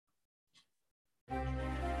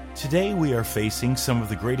Today we are facing some of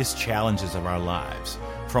the greatest challenges of our lives,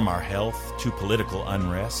 from our health to political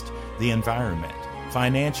unrest, the environment,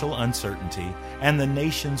 financial uncertainty, and the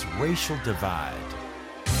nation's racial divide.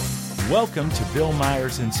 Welcome to Bill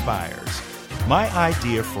Myers Inspires. My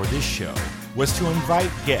idea for this show was to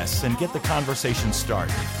invite guests and get the conversation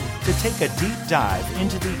started, to take a deep dive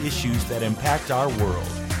into the issues that impact our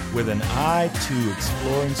world with an eye to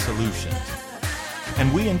exploring solutions.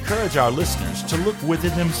 And we encourage our listeners to look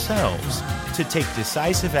within themselves to take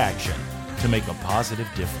decisive action to make a positive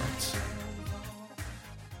difference.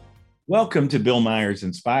 Welcome to Bill Myers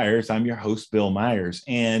Inspires. I'm your host, Bill Myers.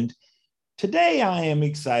 And today I am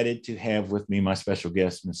excited to have with me my special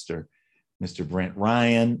guest, Mr. Brent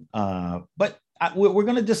Ryan. But we're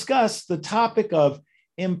going to discuss the topic of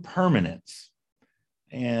impermanence.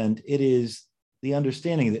 And it is the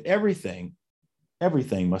understanding that everything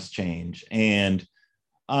must change. And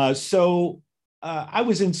So I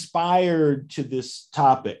was inspired to this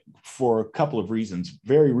topic for a couple of reasons.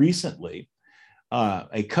 Very recently,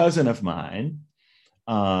 a cousin of mine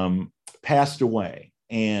passed away,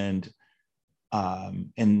 and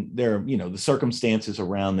there, the circumstances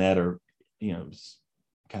around that are,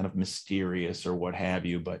 kind of mysterious or what have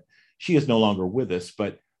you. But she is no longer with us.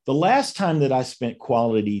 But the last time that I spent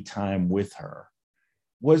quality time with her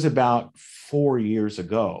was about 4 years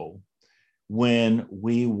ago, when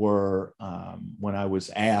when I was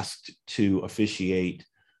asked to officiate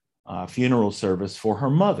a funeral service for her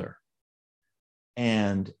mother.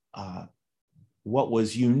 And what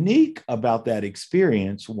was unique about that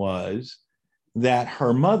experience was that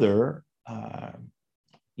her mother,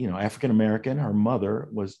 African-American, her mother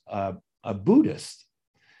was a Buddhist.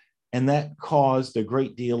 And that caused a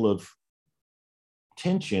great deal of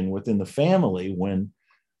tension within the family when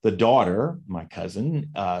the daughter, my cousin,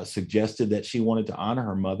 suggested that she wanted to honor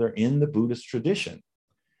her mother in the Buddhist tradition.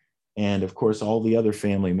 And of course, all the other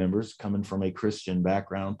family members coming from a Christian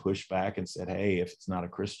background pushed back and said, hey, if it's not a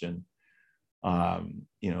Christian,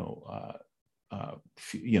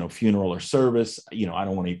 funeral or service, I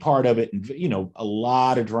don't want any part of it. And, a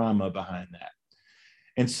lot of drama behind that.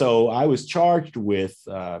 And so I was charged with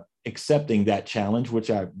accepting that challenge, which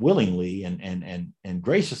I willingly and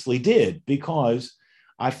graciously did, because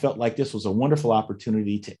I felt like this was a wonderful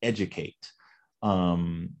opportunity to educate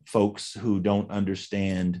folks who don't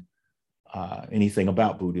understand anything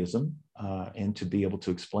about Buddhism, and to be able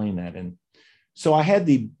to explain that. And so I had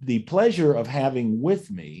the pleasure of having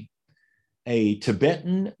with me a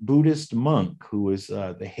Tibetan Buddhist monk who is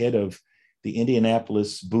the head of the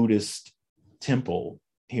Indianapolis Buddhist Temple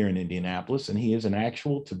here in Indianapolis. And he is an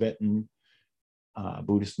actual Tibetan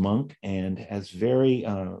Buddhist monk and has very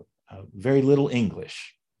little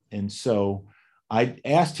English. And so I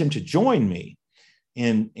asked him to join me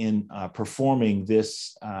in performing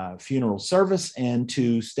this funeral service and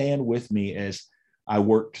to stand with me as I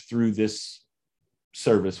worked through this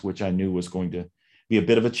service, which I knew was going to be a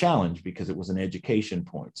bit of a challenge because it was an education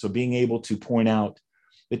point. So being able to point out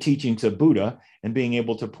the teachings of Buddha and being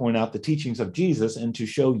able to point out the teachings of Jesus and to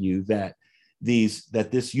show you that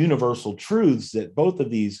this universal truths that both of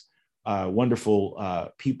these wonderful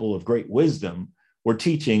people of great wisdom were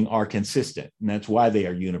teaching are consistent, and that's why they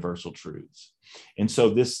are universal truths. And so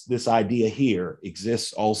this idea here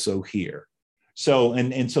exists also here. So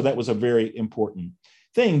and so that was a very important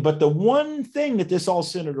thing. But the one thing that this all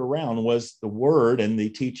centered around was the word and the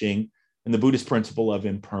teaching and the Buddhist principle of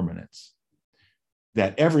impermanence,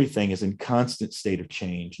 that everything is in constant state of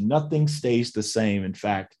change. Nothing stays the same. In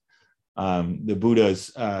fact, the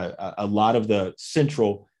Buddha's a lot of the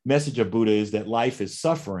central message of Buddha is that life is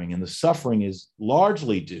suffering, and the suffering is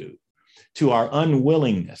largely due to our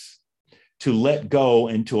unwillingness to let go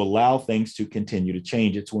and to allow things to continue to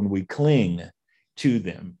change. It's when we cling to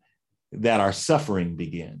them that our suffering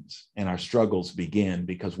begins and our struggles begin,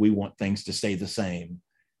 because we want things to stay the same,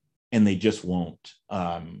 and they just won't.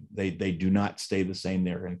 They do not stay the same.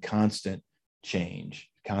 They're in constant change,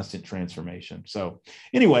 constant transformation. So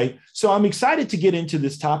anyway, so I'm excited to get into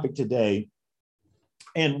this topic today.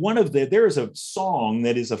 And there is a song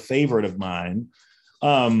that is a favorite of mine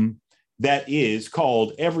that is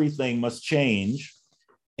called Everything Must Change.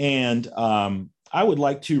 And I would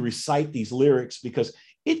like to recite these lyrics because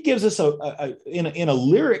it gives us in a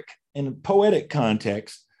lyric and poetic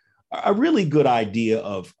context, a really good idea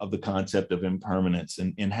of the concept of impermanence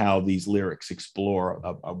and how these lyrics explore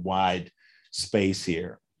a wide space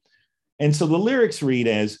here. And so the lyrics read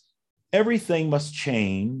as, everything must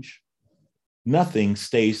change. Nothing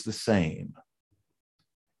stays the same.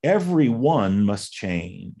 Everyone must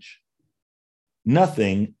change.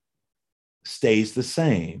 Nothing stays the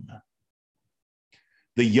same.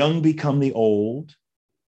 The young become the old,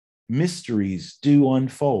 mysteries do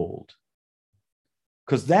unfold.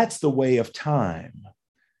 Because that's the way of time.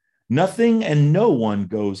 Nothing and no one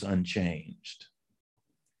goes unchanged.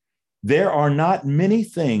 There are not many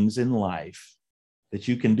things in life that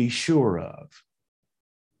you can be sure of,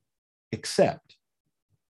 except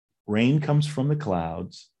rain comes from the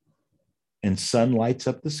clouds and sun lights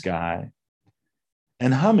up the sky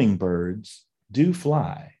and hummingbirds do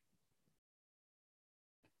fly.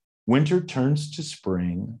 Winter turns to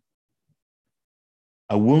spring.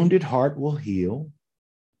 A wounded heart will heal.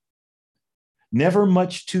 Never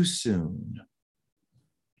much too soon.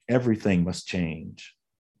 Everything must change.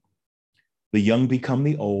 The young become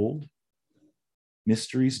the old.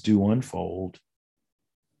 Mysteries do unfold.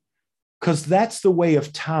 Because that's the way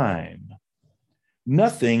of time.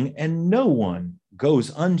 Nothing and no one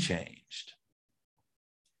goes unchanged.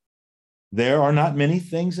 There are not many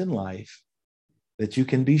things in life that you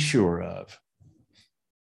can be sure of,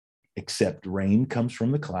 except rain comes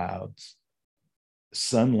from the clouds,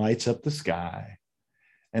 sun lights up the sky,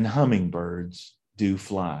 and hummingbirds do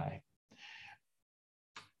fly.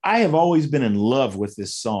 I have always been in love with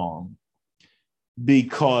this song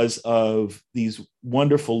because of these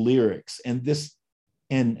wonderful lyrics and this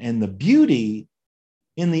and the beauty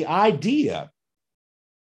in the idea,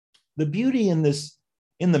 the beauty in this,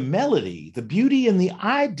 in the melody, the beauty in the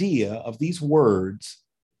idea of these words,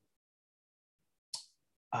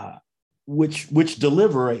 which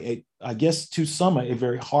deliver I guess to some a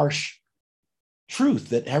very harsh truth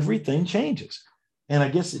that everything changes. And I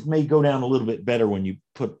guess it may go down a little bit better when you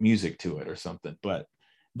put music to it or something, but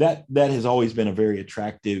that has always been a very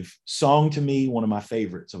attractive song to me, one of my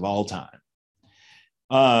favorites of all time.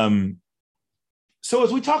 So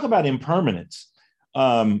as we talk about impermanence,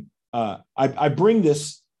 I bring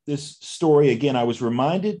this story again. I was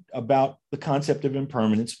reminded about the concept of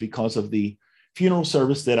impermanence because of the funeral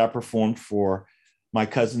service that I performed for my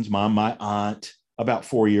cousin's mom, my aunt, about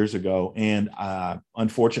 4 years ago. And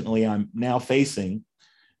unfortunately, I'm now facing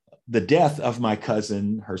the death of my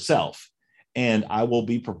cousin herself. And I will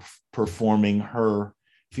be performing her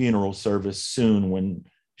funeral service soon when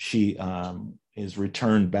she is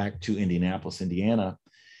returned back to Indianapolis, Indiana.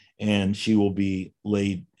 And she will be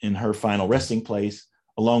laid in her final resting place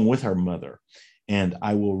along with her mother. And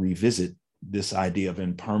I will revisit this idea of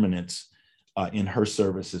impermanence in her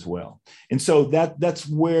service as well. And so that's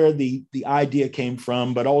where the idea came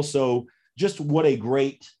from, but also just what a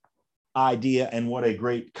great idea and what a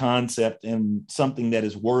great concept and something that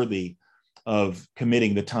is worthy of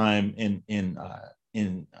committing the time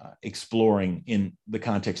in exploring in the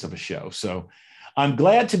context of a show. So I'm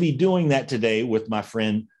glad to be doing that today with my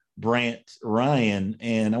friend Brant Ryan.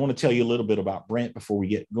 And I want to tell you a little bit about Brant before we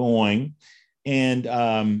get going. And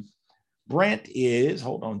Brant is,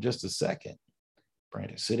 hold on just a second.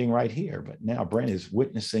 Brant is sitting right here, but now Brant is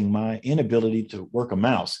witnessing my inability to work a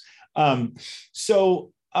mouse.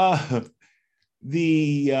 So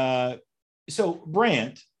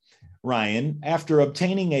Brant Ryan, after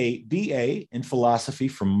obtaining a BA in philosophy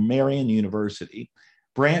from Marian University,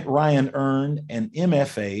 Brant Ryan earned an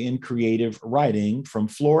MFA in creative writing from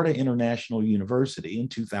Florida International University in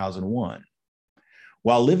 2001.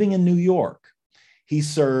 While living in New York, he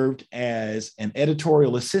served as an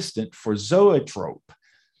editorial assistant for Zoetrope,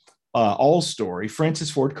 All Story, Francis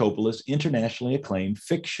Ford Coppola's internationally acclaimed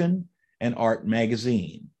fiction and art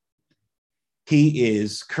magazine. He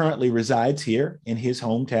currently resides here in his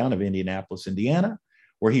hometown of Indianapolis, Indiana,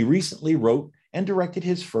 where he recently wrote and directed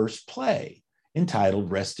his first play entitled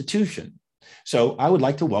Restitution. So I would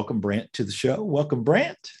like to welcome Brant to the show. Welcome,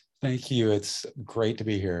 Brant. Thank you. It's great to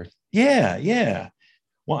be here. Yeah.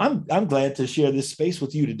 Well, I'm glad to share this space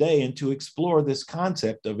with you today and to explore this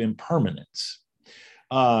concept of impermanence.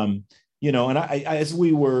 And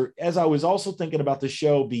as I was also thinking about the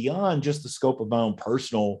show beyond just the scope of my own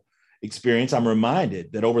personal experience, I'm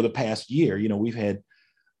reminded that over the past year,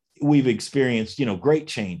 we've experienced, great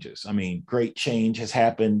changes. I mean, great change has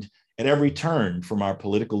happened at every turn, from our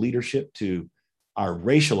political leadership to our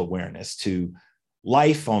racial awareness, to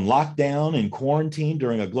life on lockdown and quarantine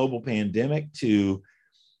during a global pandemic, to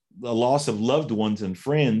the loss of loved ones and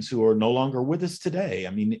friends who are no longer with us today. I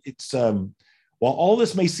mean, it's while all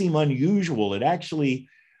this may seem unusual,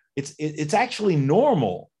 it's actually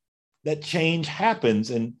normal that change happens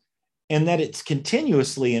and that it's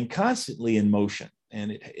continuously and constantly in motion.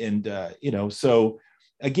 So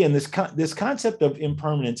again, this concept of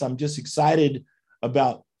impermanence, I'm just excited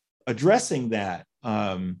about addressing that.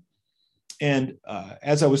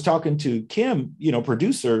 As I was talking to Kim,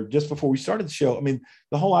 producer, just before we started the show, I mean,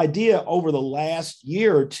 the whole idea over the last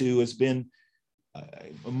year or two has been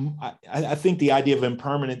I think the idea of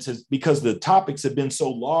impermanence is because the topics have been so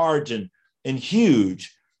large and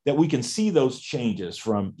huge that we can see those changes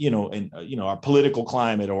from, our political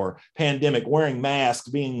climate or pandemic, wearing masks,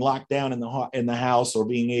 being locked down in the house, or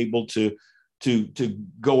being able to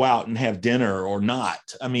go out and have dinner or not.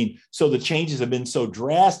 I mean, so the changes have been so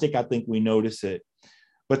drastic, I think we notice it.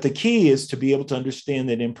 But the key is to be able to understand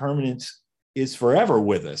that impermanence is forever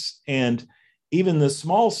with us. And even the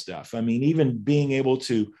small stuff, I mean, even being able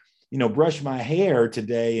to, brush my hair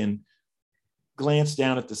today and glance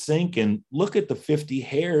down at the sink and look at the 50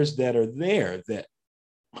 hairs that are there that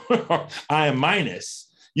I am minus,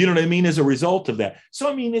 you know what I mean, as a result of that. So,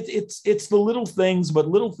 I mean, it's the little things, but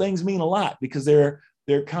little things mean a lot because they're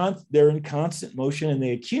in constant motion and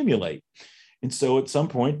they accumulate. And so at some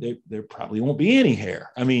point there probably won't be any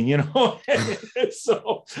hair. I mean,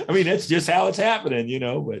 so, I mean, that's just how it's happening,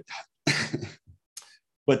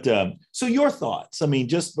 but so your thoughts, I mean,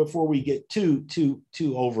 just before we get too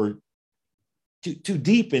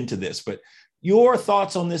deep into this, but your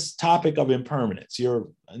thoughts on this topic of impermanence, your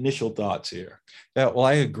initial thoughts here. Yeah, well,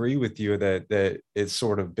 I agree with you that it's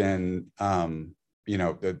sort of been,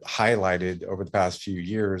 highlighted over the past few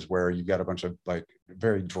years where you've got a bunch of like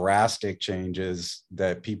very drastic changes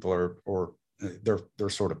that people are they're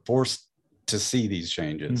sort of forced to see these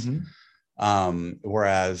changes. Mm-hmm.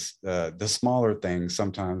 Whereas the smaller things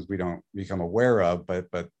sometimes we don't become aware of,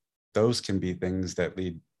 but those can be things that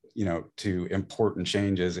lead, to important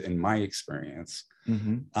changes in my experience.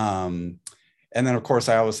 Mm-hmm. And then, of course,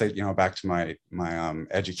 I always say, back to my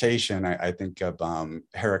education, I think of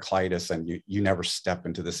Heraclitus and you never step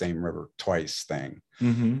into the same river twice thing.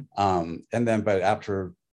 Mm-hmm. And then, but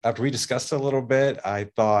after we discussed it a little bit, I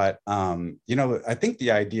thought, I think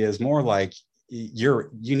the idea is more like you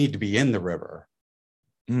need to be in the river.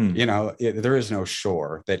 Mm. There is no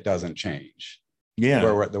shore that doesn't change. Yeah.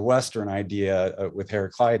 Where the Western idea with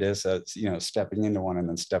Heraclitus, stepping into one and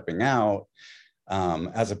then stepping out,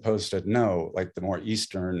 as opposed to like the more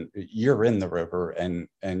Eastern, you're in the river and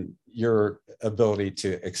your ability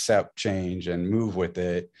to accept change and move with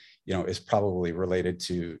it, is probably related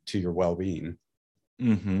to your well-being.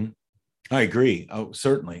 Mm-hmm. I agree. Oh,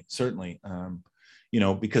 certainly.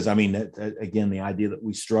 Because I mean, again, the idea that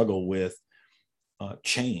we struggle with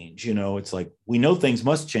change, it's like we know things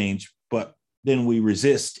must change, but then we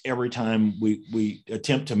resist every time we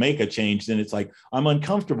attempt to make a change. Then it's like, I'm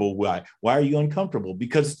uncomfortable. Why are you uncomfortable?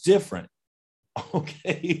 Because it's different.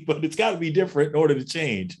 Okay, but it's got to be different in order to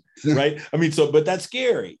change, right? I mean, but that's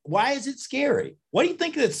scary. Why is it scary? Why do you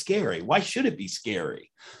think that's scary? Why should it be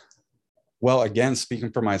scary? Well, again,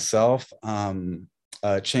 speaking for myself,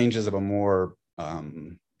 changes of a more,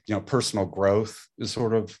 personal growth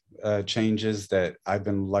sort of changes that I've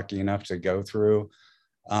been lucky enough to go through.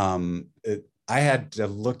 I had to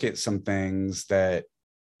look at some things that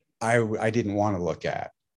I didn't want to look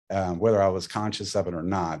at, whether I was conscious of it or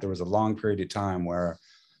not. There was a long period of time where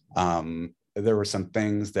there were some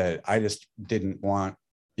things that I just didn't want,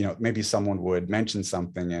 maybe someone would mention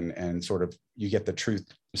something and sort of you get the truth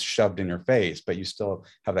shoved in your face, but you still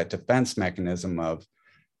have that defense mechanism of,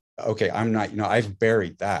 okay, I'm not, I've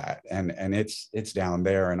buried that and it's down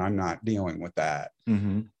there and I'm not dealing with that.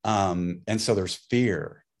 Mm-hmm. And so there's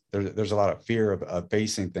fear. There's a lot of fear of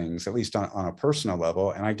facing things, at least on a personal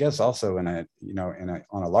level. And I guess also on a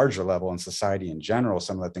larger level in society in general,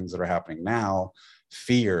 some of the things that are happening now,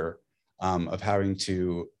 fear of having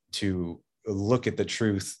to look at the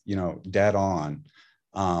truth, dead on,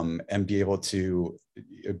 and be able to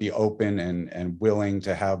be open and willing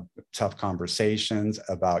to have tough conversations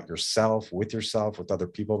about yourself, with other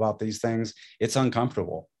people about these things. It's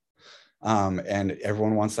uncomfortable. And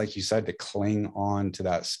everyone wants, like you said, to cling on to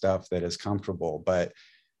that stuff that is comfortable, but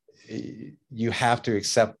you have to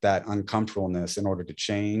accept that uncomfortableness in order to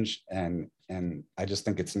change. And I just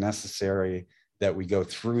think it's necessary that we go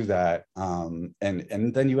through that. And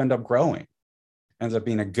then you end up growing, ends up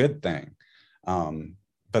being a good thing.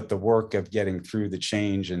 But the work of getting through the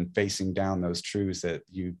change and facing down those truths that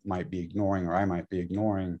you might be ignoring, or I might be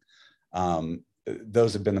ignoring,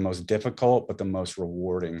 those have been the most difficult, but the most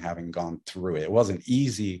rewarding having gone through it. It wasn't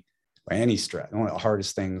easy by any stretch. One of the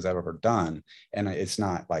hardest things I've ever done. And it's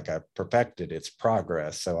not like I perfected, it's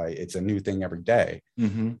progress. So it's a new thing every day.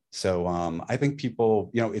 Mm-hmm. So I think people,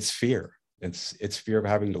 it's fear. It's fear of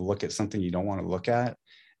having to look at something you don't want to look at.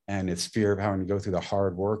 And it's fear of having to go through the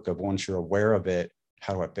hard work of, once you're aware of it,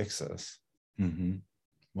 how do I fix this? Mm-hmm.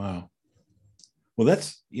 Wow. Well,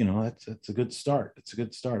 that's a good start. It's a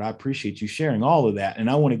good start. I appreciate you sharing all of that. And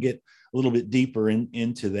I want to get a little bit deeper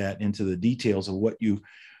into the details of what you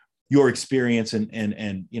your experience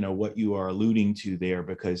and you know what you are alluding to there,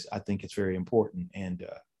 because I think it's very important. And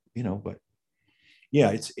you know, but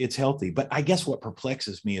yeah, it's healthy. But I guess what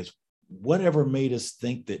perplexes me is whatever made us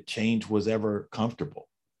think that change was ever comfortable.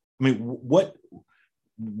 I mean, what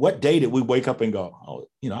day did we wake up and go, oh,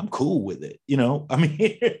 you know, I'm cool with it? You know, I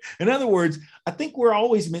mean, in other words, I think we're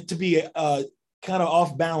always meant to be kind of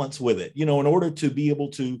off balance with it, you know, in order to be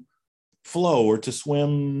able to flow or to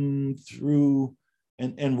swim through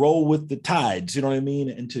and roll with the tides, you know what I mean?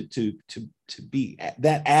 And to be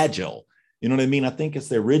that agile, you know what I mean? I think it's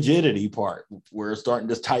the rigidity part. We're starting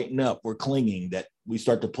to tighten up. We're clinging, that we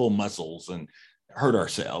start to pull muscles and hurt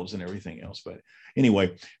ourselves and everything else. But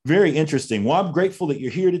anyway, very interesting. Well, I'm grateful that you're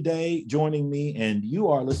here today joining me, and you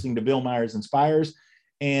are listening to Bill Myers Inspires.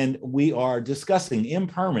 And we are discussing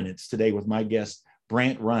impermanence today with my guest,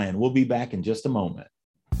 Brant Ryan. We'll be back in just a moment.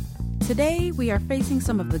 Today, we are facing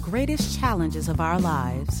some of the greatest challenges of our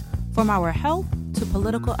lives, from our health to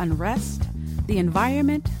political unrest, the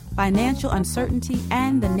environment, financial uncertainty,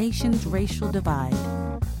 and the nation's racial divide.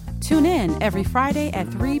 Tune in every Friday at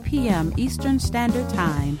 3 p.m. Eastern Standard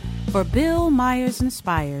Time for Bill Myers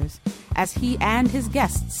Inspires, as he and his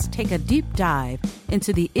guests take a deep dive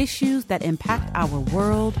into the issues that impact our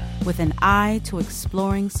world with an eye to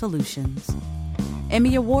exploring solutions.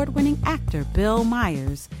 Emmy Award-winning actor Bill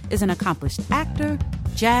Myers is an accomplished actor,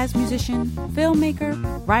 jazz musician, filmmaker,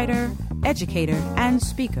 writer, educator, and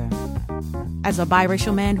speaker. As a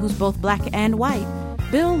biracial man who's both black and white,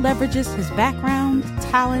 Bill leverages his background,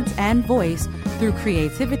 talent, and voice through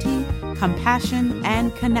creativity, compassion,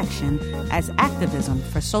 and connection as activism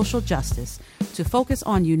for social justice to focus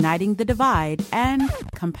on uniting the divide and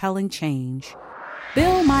compelling change.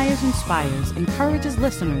 Bill Myers Inspires encourages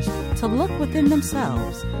listeners to look within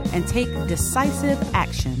themselves and take decisive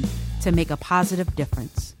action to make a positive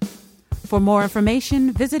difference. For more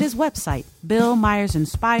information, visit his website,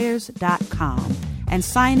 BillMyersInspires.com, and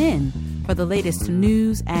sign in for the latest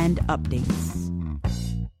news and updates.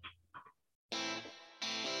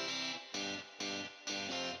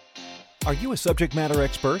 Are you a subject matter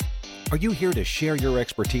expert? Are you here to share your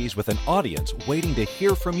expertise with an audience waiting to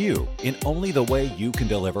hear from you in only the way you can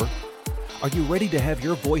deliver? Are you ready to have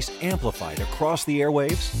your voice amplified across the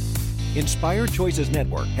airwaves? Inspired Choices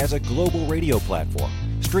Network has a global radio platform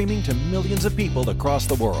streaming to millions of people across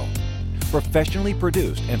the world. Professionally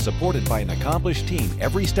produced and supported by an accomplished team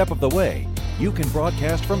every step of the way, you can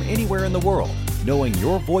broadcast from anywhere in the world, knowing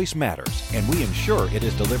your voice matters, and we ensure it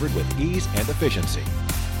is delivered with ease and efficiency.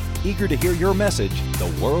 Eager to hear your message, the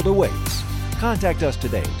world awaits. Contact us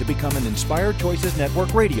today to become an Inspired Choices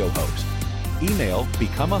Network radio host. Email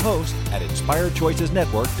become a host at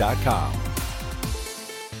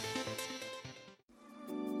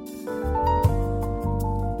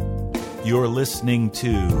inspiredchoicesnetwork.com. You're listening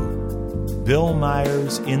to Bill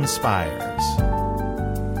Myers Inspires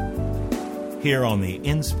here on the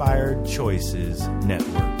Inspired Choices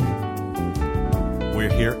Network.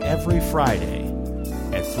 We're here every Friday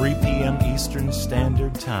at 3 p.m. Eastern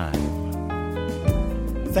Standard Time.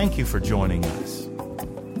 Thank you for joining us.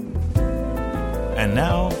 And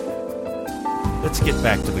now, let's get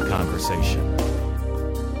back to the conversation.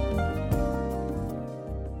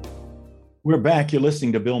 We're back. You're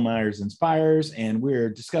listening to Bill Myers Inspires, and we're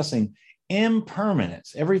discussing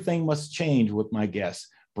impermanence. Everything must change with my guest,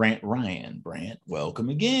 Brant Ryan. Brant, welcome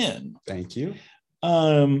again. Thank you.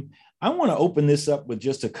 I want to open this up with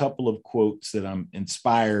just a couple of quotes that I'm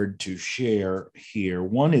inspired to share here.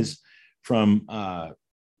 One is from Thich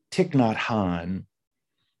Nhat Hanh,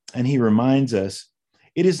 and he reminds us,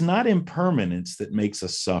 it is not impermanence that makes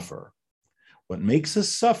us suffer. What makes us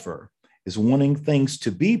suffer is wanting things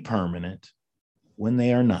to be permanent when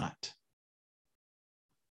they are not.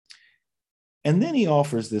 And then he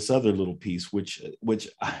offers this other little piece, which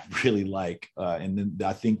I really like, and then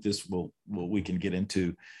I think this we can get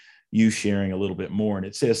into you sharing a little bit more. And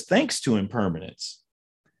it says, thanks to impermanence,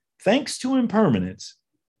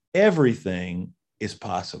 everything is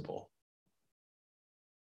possible.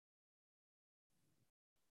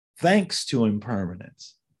 Thanks to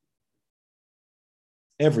impermanence,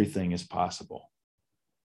 everything is possible.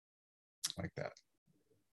 Like that.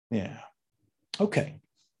 Yeah. Okay.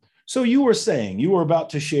 So you were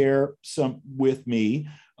about to share some with me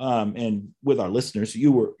and with our listeners.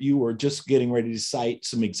 You were just getting ready to cite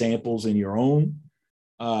some examples in your own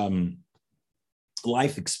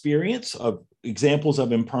life experience of examples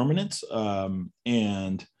of impermanence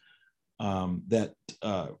and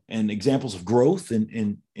examples of growth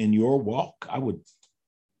in your walk. I would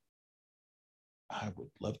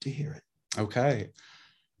love to hear it. Okay.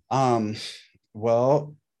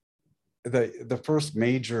 Well, the first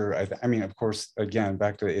major, I mean, of course, again,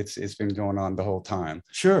 back to it's been going on the whole time.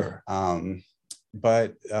 Sure.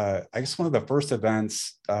 But I guess one of the first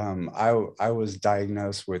events, I was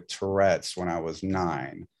diagnosed with Tourette's when I was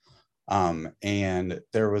 9. And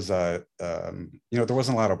there was there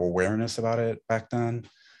wasn't a lot of awareness about it back then.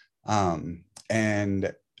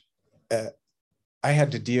 And I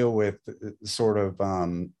had to deal with sort of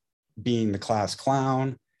being the class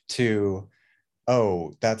clown to,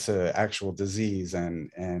 oh, that's an actual disease.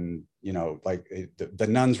 And like the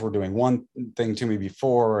nuns were doing one thing to me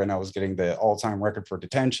before, and I was getting the all-time record for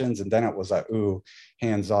detentions. And then it was like, ooh,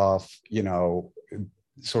 hands off,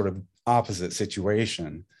 sort of opposite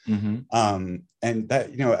situation. Mm-hmm. And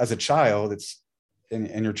that, as a child,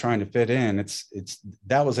 and you're trying to fit in,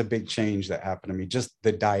 that was a big change that happened to me. Just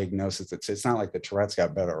the diagnosis, it's not like the Tourette's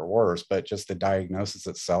got better or worse, but just the diagnosis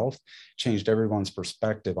itself changed everyone's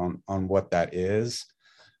perspective on what that is.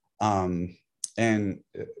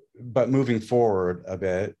 But moving forward a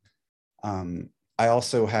bit, I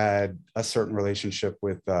also had a certain relationship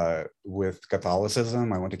with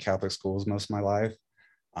Catholicism. I went to Catholic schools most of my life.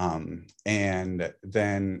 And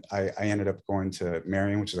then I ended up going to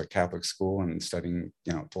Marian, which is a Catholic school, and studying,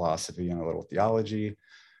 philosophy and a little theology.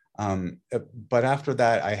 But after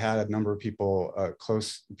that, I had a number of people,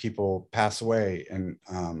 close people, pass away in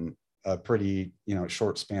a pretty,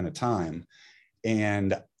 short span of time.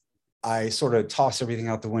 And I sort of tossed everything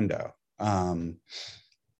out the window.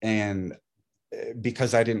 And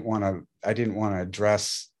because I didn't want to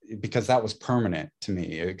address, because that was permanent to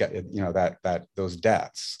me, that those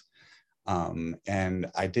deaths. And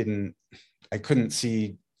I couldn't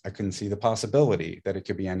see the possibility that it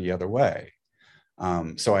could be any other way.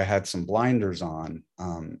 So I had some blinders on,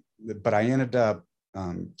 but I ended up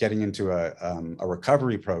getting into a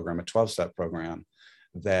recovery program, a 12-step program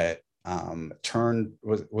that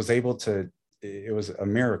was able to, it was a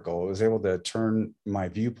miracle. It was able to turn my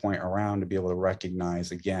viewpoint around to be able to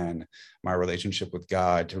recognize again my relationship with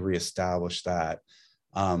God, to reestablish that.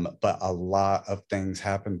 But a lot of things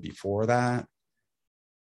happened before that,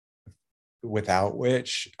 without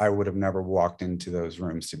which I would have never walked into those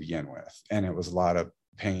rooms to begin with. And it was a lot of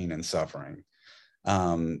pain and suffering,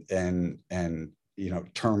 and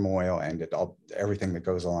turmoil, and everything that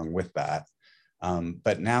goes along with that.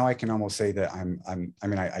 But now I can almost say that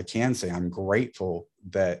I can say I'm grateful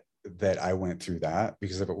that I went through that,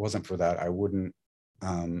 because if it wasn't for that, I wouldn't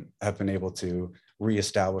have been able to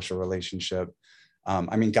reestablish a relationship.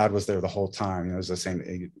 God was there the whole time. It was the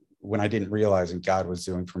same when I didn't realize, and God was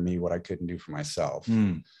doing for me what I couldn't do for myself.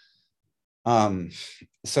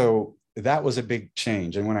 So that was a big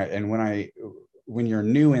change. And when you're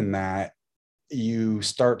new in that, you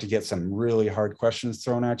start to get some really hard questions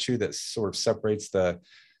thrown at you that sort of separates the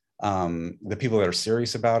people that are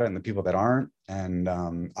serious about it and the people that aren't. And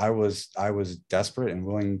I was desperate and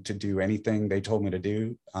willing to do anything they told me to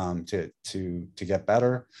do to get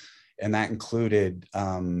better. And that included,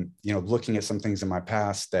 looking at some things in my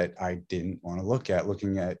past that I didn't want to look at,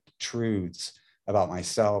 looking at truths about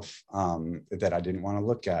myself that I didn't want to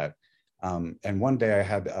look at. And one day I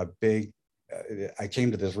had I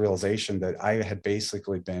came to this realization that I had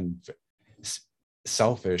basically been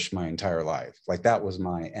selfish my entire life. Like, that was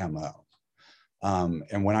my MO.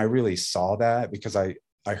 And when I really saw that, because I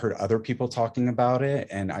heard other people talking about it,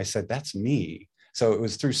 and I said, that's me. So it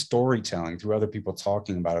was through storytelling, through other people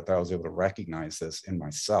talking about it, that I was able to recognize this in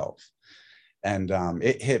myself. And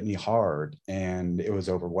it hit me hard, and it was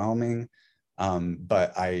overwhelming.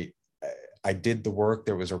 But I did the work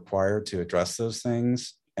that was required to address those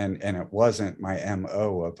things. And it wasn't my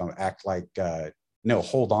MO of act like, no,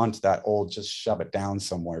 hold on to that old, just shove it down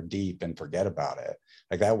somewhere deep and forget about it.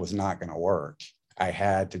 Like, that was not going to work. I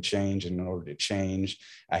had to change. And in order to change,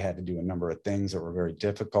 I had to do a number of things that were very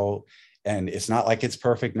difficult. And it's not like it's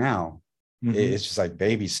perfect now. Mm-hmm. It's just like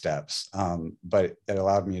baby steps. But it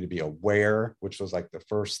allowed me to be aware, which was like the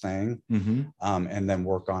first thing, mm-hmm. And then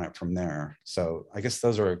work on it from there. So I guess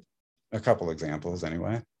those are a couple examples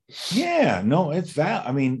anyway. Yeah, no, it's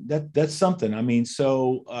that's something.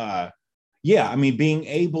 So being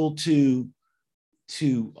able to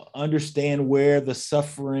understand where the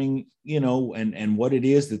suffering, and what it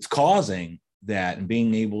is that's causing that, and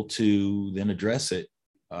being able to then address it,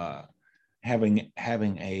 having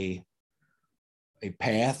a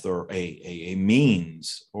path or a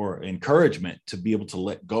means or encouragement to be able to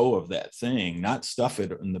let go of that thing, not stuff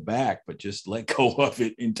it in the back, but just let go of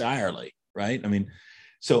it entirely. Right.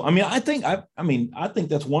 I think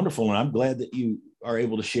that's wonderful. And I'm glad that you are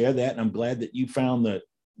able to share that. And I'm glad that you found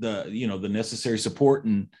the necessary support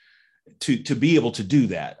and to be able to do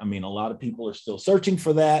that. I mean, a lot of people are still searching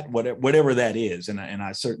for that, whatever that is, and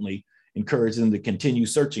I certainly encourage them to continue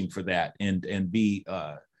searching for that and be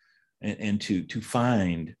and to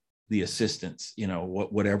find the assistance,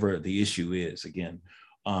 whatever the issue is again.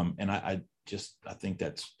 And I think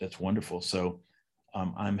that's wonderful. So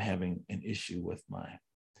I'm having an issue with my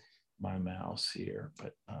mouse here,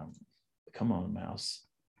 but come on, mouse.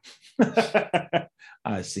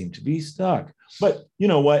 I seem to be stuck, but you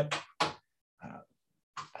know what? I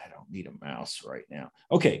don't need a mouse right now.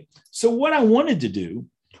 Okay, so what I wanted to do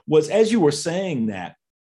was, as you were saying that,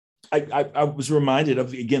 I was reminded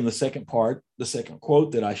of, again, the second quote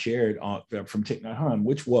that I shared from Thich Nhat Hanh,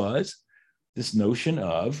 which was this notion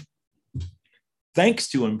of thanks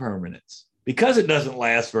to impermanence, because it doesn't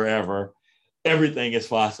last forever, everything is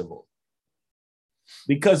possible.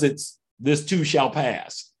 Because it's this too shall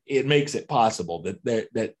pass, it makes it possible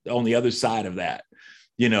that on the other side of that,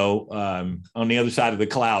 on the other side of the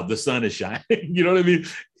cloud, the sun is shining. You know what I mean?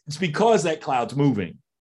 It's because that cloud's moving.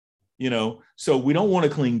 So we don't want to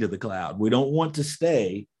cling to the cloud. We don't want to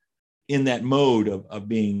stay in that mode of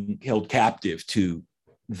being held captive to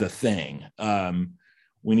the thing.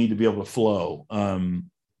 We need to be able to flow.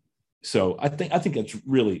 So I think that's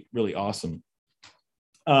really, really awesome.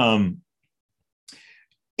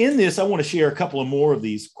 In this, I want to share a couple of more of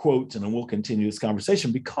these quotes, and then we'll continue this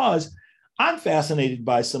conversation, because I'm fascinated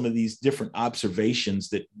by some of these different observations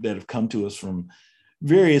that have come to us from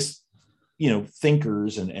various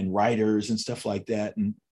thinkers and writers and stuff like that.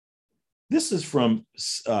 And this is from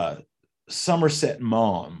Somerset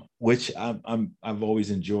Maugham, which I've always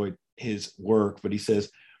enjoyed his work, but he says,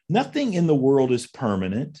 "Nothing in the world is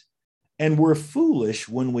permanent, and we're foolish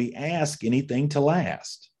when we ask anything to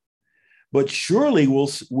last. But surely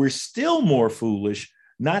we're still more foolish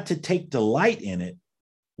not to take delight in it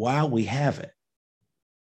while we have it."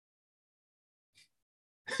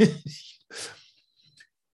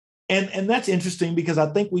 And that's interesting, because I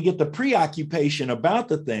think we get the preoccupation about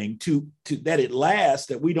the thing to that it lasts,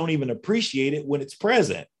 that we don't even appreciate it when it's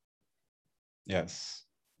present. Yes.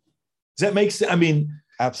 Does that make sense? I mean,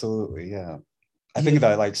 absolutely. Yeah. I think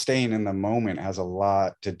that like staying in the moment has a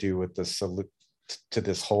lot to do with to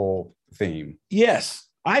this whole theme. Yes,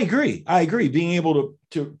 I agree. Being able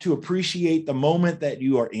to appreciate the moment that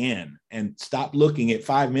you are in and stop looking at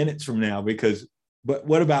 5 minutes from now, but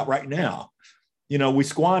what about right now? We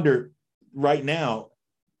squander right now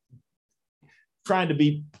trying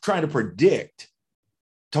to predict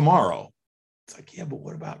tomorrow. It's like, yeah, but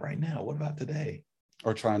what about right now? What about today?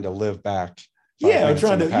 Or trying to live back. Yeah,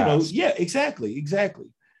 trying to, yeah, exactly.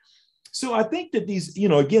 So I think that these,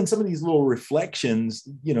 again, some of these little reflections,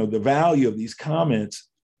 the value of these comments.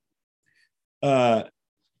 Here's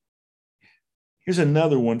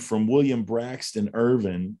another one from William Braxton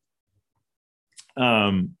Irvin.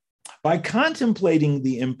 By contemplating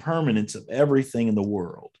the impermanence of everything in the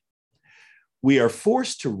world, we are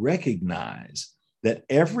forced to recognize that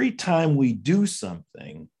every time we do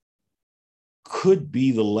something could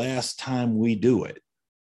be the last time we do it.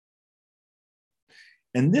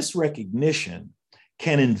 And this recognition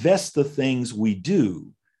can invest the things we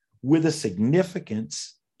do with a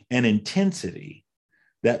significance and intensity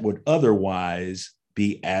that would otherwise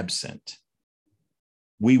be absent.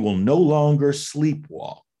 We will no longer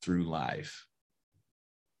sleepwalk through life.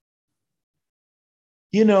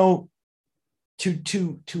 To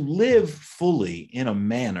live fully in a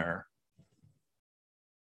manner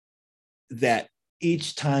that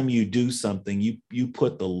each time you do something, you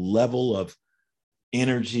put the level of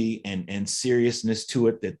energy and seriousness to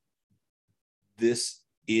it that this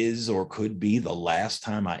is or could be the last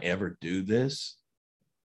time I ever do this.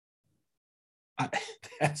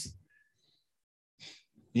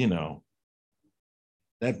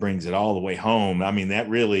 That brings it all the way home. I mean, that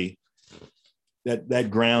really, that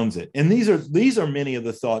grounds it. And these are many of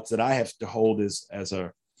the thoughts that I have to hold as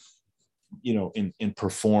a, in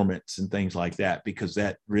performance and things like that, because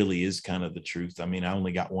that really is kind of the truth. I mean, I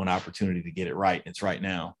only got one opportunity to get it right, and it's right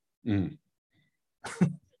now. Mm.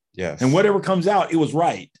 Yes. And whatever comes out, it was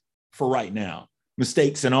right for right now.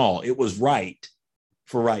 Mistakes and all, it was right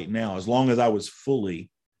for right now, as long as I was fully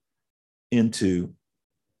into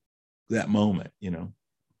that moment,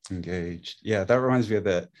 Engaged. Yeah, that reminds me of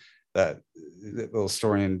that little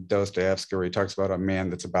story in Dostoevsky where he talks about a man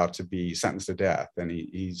that's about to be sentenced to death, and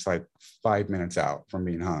he's like 5 minutes out from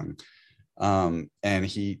being hung. And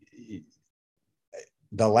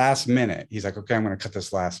the last minute, he's like, okay, I'm going to cut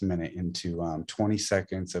this last minute into 20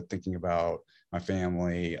 seconds of thinking about my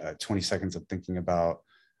family, 20 seconds of thinking about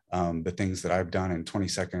the things that I've done, in 20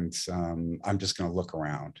 seconds, I'm just going to look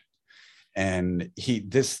around. And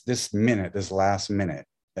this last minute,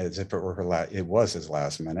 as if it were it was his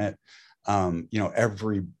last minute,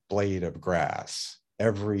 every blade of grass,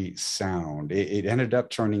 every sound, it ended up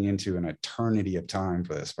turning into an eternity of time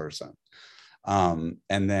for this person. And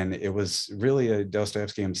then it was really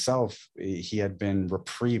Dostoevsky himself. He had been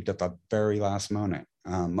reprieved at the very last moment.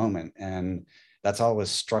 And that's always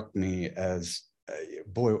struck me as,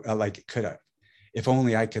 if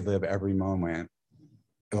only I could live every moment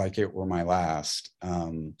like it were my last,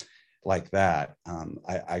 like that.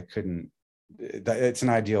 I couldn't. It's an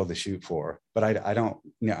ideal to shoot for, but I don't.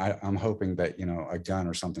 I'm hoping that a gun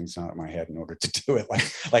or something's not in my head in order to do it.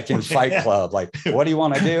 Like in Fight Club. Like, what do you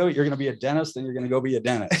want to do? You're going to be a dentist, then you're going to go be a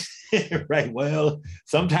dentist. Right. Well,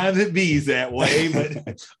 sometimes it bees that way,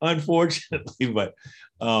 but unfortunately. But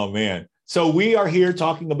oh man. So we are here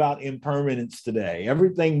talking about impermanence today.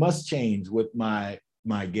 Everything must change with my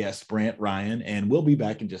guest Brant Ryan, and we'll be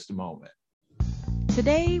back in just a moment.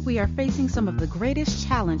 Today, we are facing some of the greatest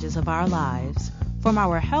challenges of our lives, from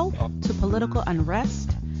our health to political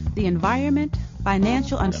unrest, the environment,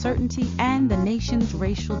 financial uncertainty, and the nation's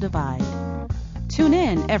racial divide. Tune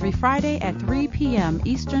in every Friday at 3 p.m.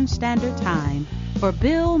 Eastern Standard Time for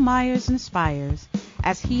Bill Myers Inspires,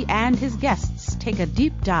 as he and his guests take a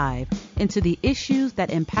deep dive into the issues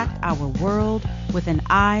that impact our world with an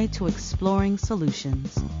eye to exploring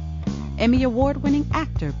solutions. Emmy Award-winning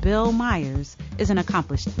actor Bill Myers is an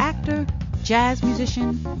accomplished actor, jazz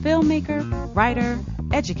musician, filmmaker, writer,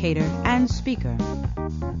 educator, and speaker.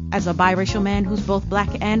 As a biracial man who's both black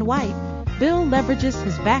and white, Bill leverages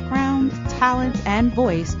his background, talent, and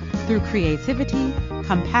voice through creativity,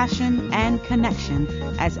 compassion, and connection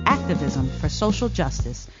as activism for social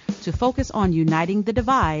justice to focus on uniting the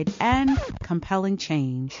divide and compelling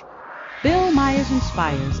change. Bill Myers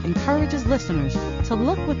Inspires encourages listeners to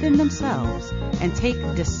look within themselves and take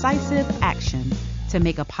decisive action to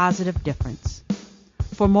make a positive difference.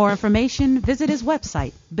 For more information, visit his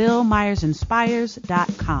website,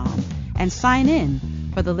 BillMyersInspires.com, and sign in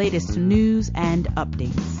for the latest news and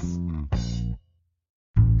updates.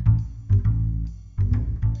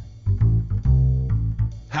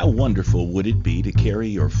 How wonderful would it be to carry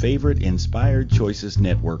your favorite Inspired Choices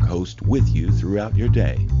Network host with you throughout your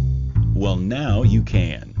day? Well, now you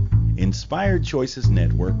can. Inspired Choices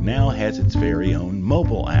Network now has its very own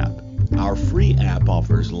mobile app. Our free app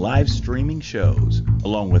offers live streaming shows,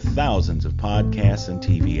 along with thousands of podcasts and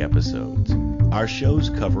TV episodes. Our shows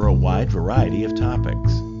cover a wide variety of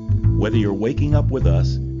topics. Whether you're waking up with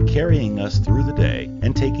us, carrying us through the day,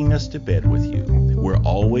 and taking us to bed with you, we're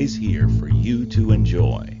always here for you to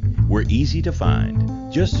enjoy. We're easy to find.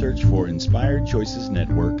 Just search for Inspired Choices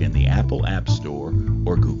Network in the Apple App Store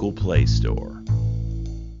or Google Play Store.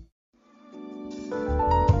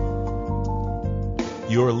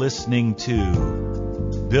 You're listening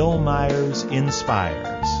to Bill Myers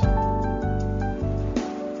Inspires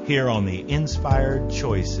here on the Inspired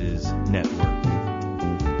Choices Network.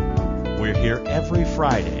 We're here every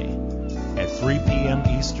Friday at 3 p.m.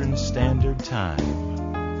 Eastern Standard Time.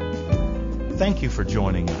 Thank you for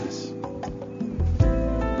joining us.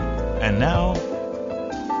 And now,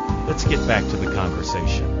 let's get back to the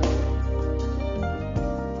conversation.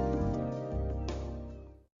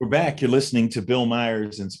 We're back. You're listening to Bill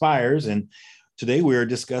Myers Inspires, and today we are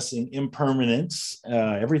discussing impermanence.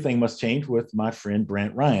 Everything must change with my friend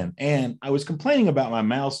Brant Ryan. And I was complaining about my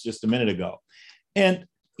mouse just a minute ago, and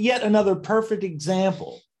yet another perfect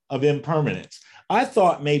example of impermanence. I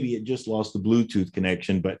thought maybe it just lost the Bluetooth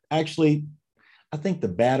connection, but actually, I think the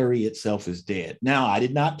battery itself is dead. Now, I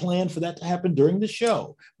did not plan for that to happen during the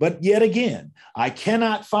show, but yet again, I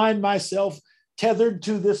cannot find myself tethered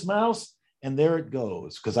to this mouse, and there it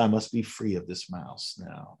goes, because I must be free of this mouse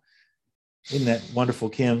now. Isn't that wonderful,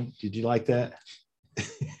 Kim? Did you like that?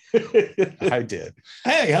 I did.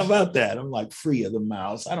 Hey, how about that? I'm like free of the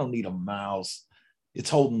mouse. I don't need a mouse. It's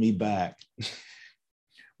holding me back.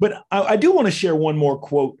 But I do want to share one more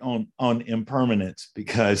quote on impermanence,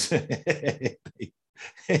 because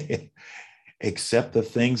accept the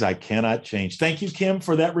things I cannot change. Thank you, Kim,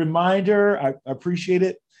 for that reminder. I appreciate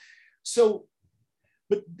it. So,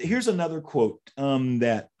 but here's another quote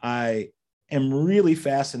that I am really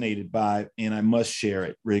fascinated by, and I must share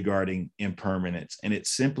it regarding impermanence. And it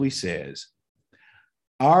simply says,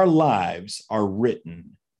 "Our lives are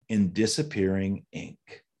written in disappearing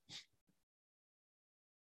ink."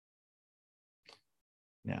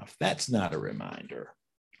 Now, if that's not a reminder,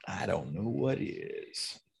 I don't know what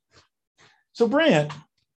is. So, Brant,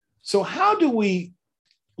 so how do we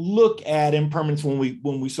look at impermanence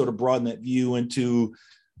when we sort of broaden that view into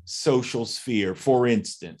social sphere? For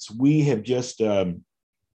instance, we have just,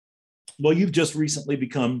 Well, you've just recently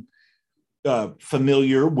become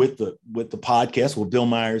familiar with the podcast with Bill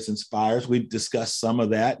Myers Inspires. We've discussed some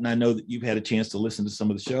of that, and I know that you've had a chance to listen to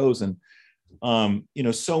some of the shows. And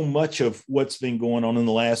so much of what's been going on in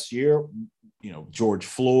the last year, George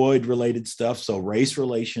Floyd related stuff, so race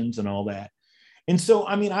relations and all that. And so,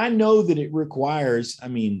 I know that it requires,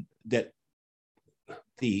 that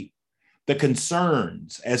the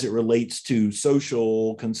concerns as it relates to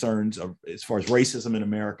social concerns of as far as racism in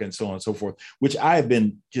America and so on and so forth, which I have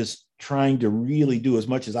been just trying to really do as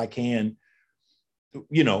much as I can,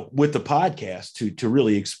 with the podcast to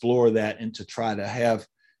really explore that and to try to have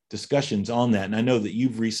discussions on that. And I know that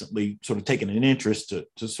you've recently sort of taken an interest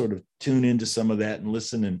to sort of tune into some of that and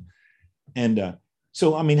listen.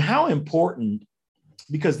 So, how important,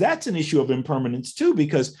 because that's an issue of impermanence too,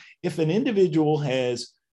 because if an individual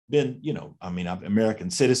has been, I'm an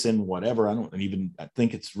American citizen, whatever, I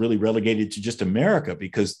think it's really relegated to just America,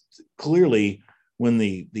 because clearly when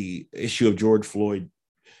the issue of George Floyd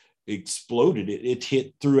exploded, it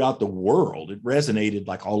hit throughout the world. It resonated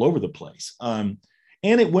like all over the place. And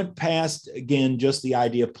it went past, again, just the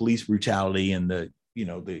idea of police brutality and the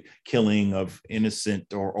killing of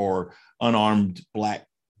innocent or unarmed Black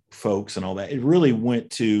folks and all that. It really went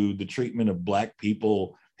to the treatment of Black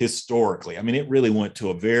people historically. It really went to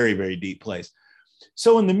a very, very deep place.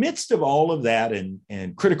 So in the midst of all of that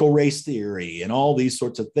and critical race theory and all these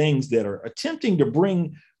sorts of things that are attempting to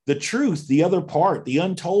bring the truth, the other part, the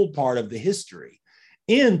untold part of the history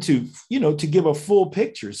into, to give a full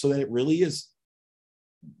picture so that it really is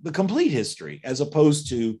the complete history, as opposed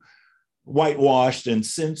to whitewashed and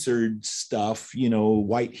censored stuff,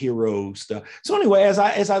 white hero stuff. So anyway, as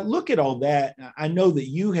I look at all that, I know that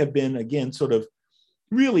you have been, again, sort of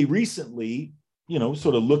really recently,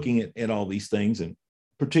 sort of looking at all these things, and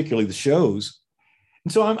particularly the shows.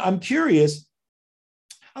 And so I'm curious,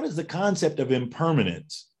 how does the concept of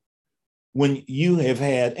impermanence, when you have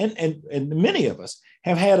had, and many of us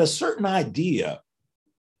have had a certain idea,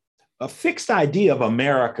 a fixed idea of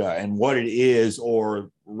America and what it is, or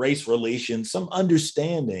race relations, some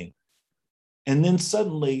understanding. And then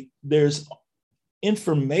suddenly there's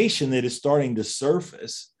information that is starting to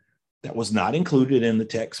surface that was not included in the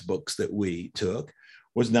textbooks that we took,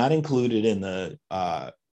 was not included in the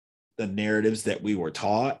narratives that we were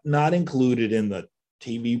taught, not included in the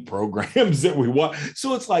TV programs that we watch.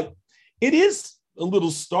 So it's like, it is a little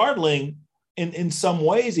startling in some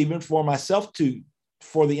ways, even for myself,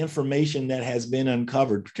 for the information that has been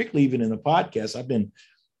uncovered, particularly even in the podcast. I've been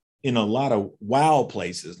in a lot of wow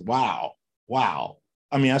places. Wow.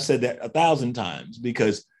 I've said that 1,000 times,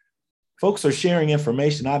 because folks are sharing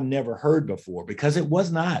information I've never heard before, because it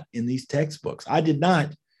was not in these textbooks. I did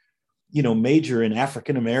not, major in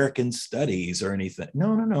African-American studies or anything.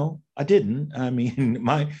 No, I didn't.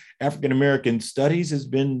 My African-American studies has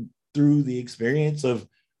been through the experience of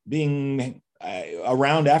being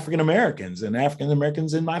around African-Americans and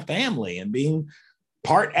African-Americans in my family, and being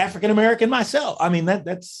part African-American myself.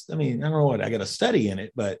 That's I don't know what I got to study in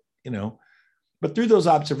it, but through those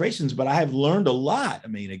observations, but I have learned a lot.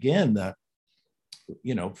 Again,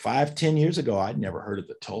 5-10 years ago, I'd never heard of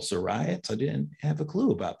the Tulsa riots. I didn't have a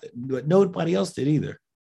clue about that, but nobody else did either.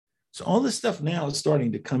 So all this stuff now is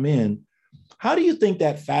starting to come in. How do you think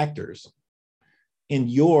that factors in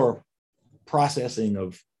your processing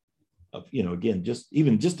of again, just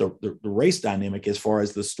the race dynamic, as far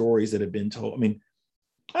as the stories that have been told?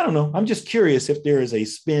 I don't know. I'm just curious if there is a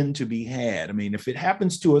spin to be had. If it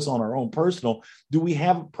happens to us on our own personal, do we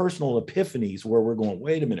have personal epiphanies where we're going,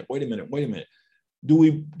 wait a minute? Do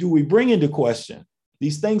we bring into question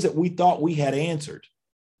these things that we thought we had answered,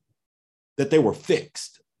 that they were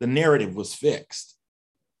fixed, the narrative was fixed?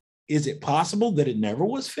 Is it possible that it never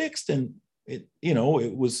was fixed, and it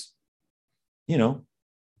was,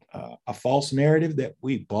 a false narrative that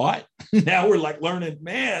we bought? Now we're like learning,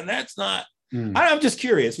 man, that's not. I'm just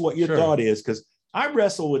curious what your thought is, because I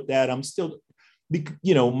wrestle with that. I'm still,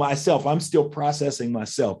 myself, I'm still processing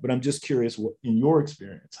myself, but I'm just curious what, in your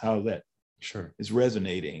experience, how that is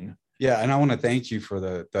resonating. Yeah. And I want to thank you for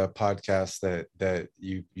the podcast that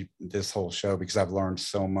you this whole show, because I've learned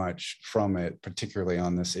so much from it, particularly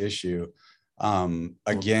on this issue. Again,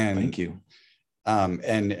 thank you.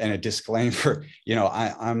 And a disclaimer,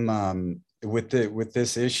 I'm with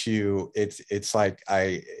this issue. It's like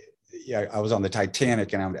I was on the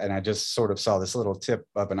Titanic, and I just sort of saw this little tip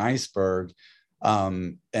of an iceberg.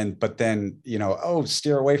 But then,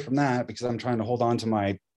 steer away from that, because I'm trying to hold on to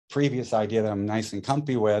my previous idea that I'm nice and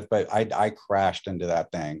comfy with, but I crashed into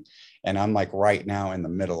that thing, and I'm like right now in the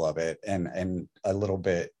middle of it, and a little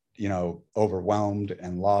bit, overwhelmed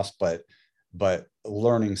and lost, but but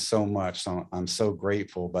learning so much. So I'm so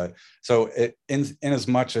grateful. But so in as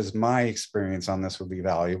much as my experience on this would be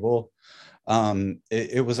valuable,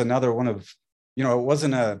 it was another one of, it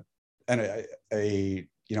wasn't a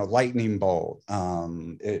lightning bolt.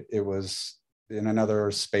 It was in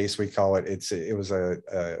another space, we call it. It was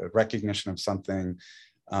a recognition of something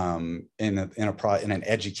in an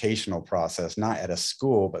educational process, not at a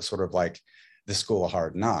school, but sort of like the School of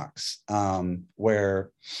Hard Knocks,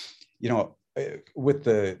 where,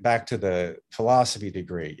 back to the philosophy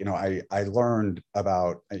degree, I learned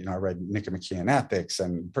about, I read Nicomachean Ethics,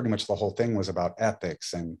 and pretty much the whole thing was about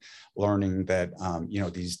ethics and learning that,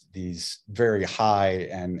 these very high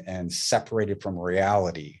and separated from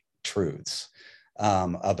reality truths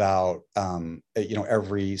about,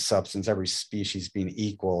 every substance, every species being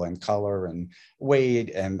equal in color and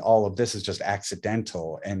weight, and all of this is just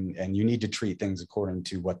accidental. And you need to treat things according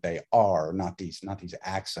to what they are, not these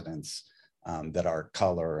accidents that are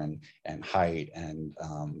color and height and,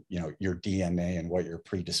 your DNA and what you're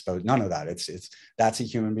predisposed. None of that. That's a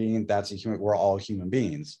human being. We're all human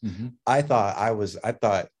beings. Mm-hmm. I'm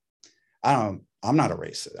not a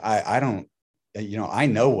racist. I don't, I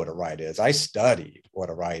know what a right is. I studied what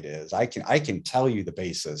a right is. I can tell you the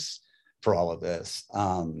basis for all of this.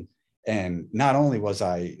 And not only was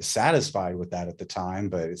I satisfied with that at the time,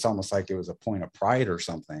 but it's almost like it was a point of pride or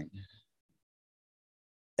something.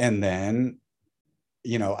 And then,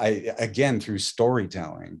 I, again, through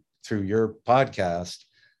storytelling, through your podcast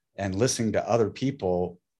and listening to other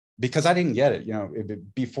people, because I didn't get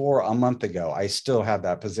it, before a month ago, I still had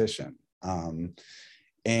that position.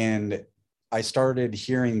 And I started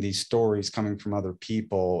hearing these stories coming from other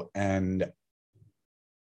people, and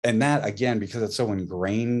that, again, because it's so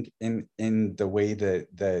ingrained in the way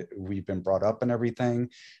that we've been brought up and everything,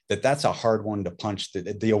 that's a hard one to punch.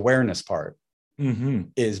 The awareness part mm-hmm.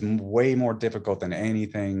 is way more difficult than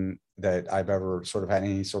anything that I've ever sort of had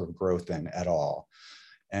any sort of growth in at all.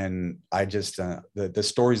 And I just, the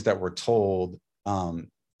stories that were told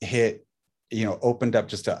hit, opened up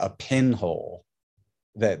just a pinhole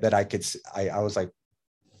that I could, I was like,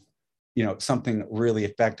 something really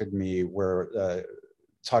affected me, where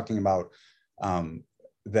talking about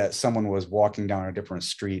that someone was walking down a different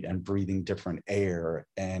street and breathing different air.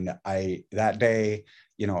 And that day,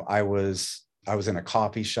 I was in a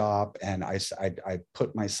coffee shop, and I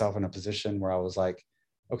put myself in a position where I was like,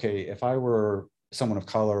 okay, if I were someone of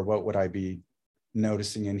color, what would I be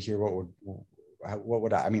noticing in here? What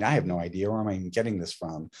would I mean, I have no idea where am I even getting this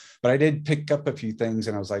from, but I did pick up a few things,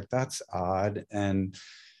 and I was like, that's odd. And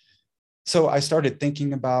so I started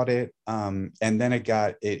thinking about it. And then it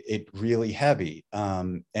got really heavy.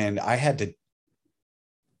 And I had to,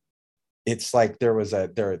 it's like there was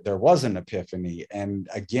an epiphany. And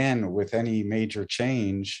again, with any major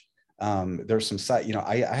change, there's some side,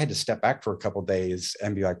 I had to step back for a couple of days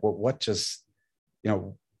and be like, well, what just,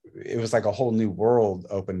 it was like a whole new world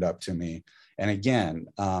opened up to me. And again,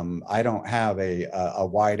 I don't have a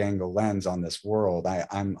wide angle lens on this world.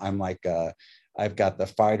 I'm like, I've got the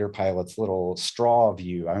fighter pilot's little straw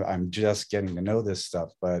view. I'm just getting to know this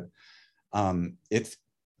stuff, but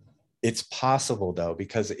it's possible though,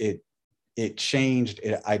 because it changed.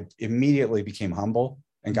 I immediately became humble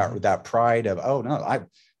and got that pride of, oh no,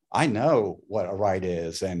 I know what a right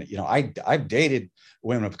is. And, I've dated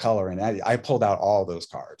women of color, and I pulled out all those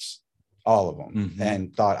cards, all of them, mm-hmm.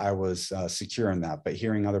 and thought I was secure in that. But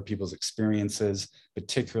hearing other people's experiences,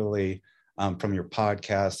 particularly from your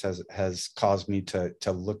podcast, has caused me to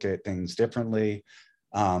look at things differently.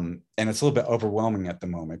 And it's a little bit overwhelming at the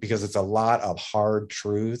moment, because it's a lot of hard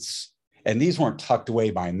truths, and these weren't tucked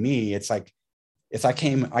away by me. It's like I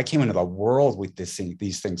came into the world with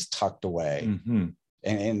these things tucked away. Mm-hmm.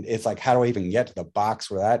 And it's like, how do I even get to the box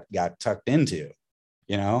where that got tucked into?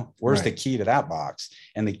 Where's right. the key to that box?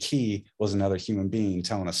 And the key was another human being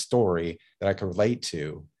telling a story that I could relate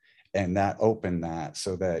to. And that opened that,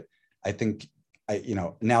 so that I think,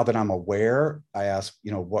 now that I'm aware, I ask,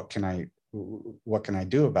 what can I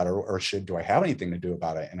do about it? Or do I have anything to do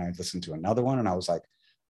about it? And I listened to another one, and I was like,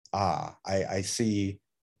 I see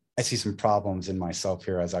some problems in myself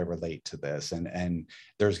here as I relate to this. And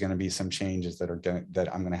there's going to be some changes that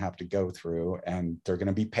I'm going to have to go through, and they're going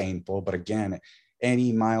to be painful. But again,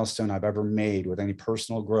 any milestone I've ever made with any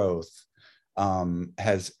personal growth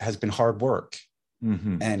has been hard work.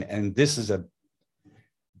 Mm-hmm. And this is a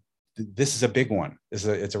big one. It's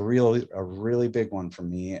a really big one for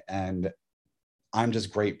me. And I'm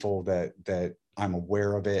just grateful that I'm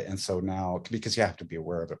aware of it. And so now, because you have to be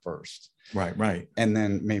aware of it first. Right. And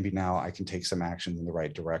then maybe now I can take some action in the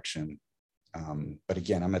right direction. But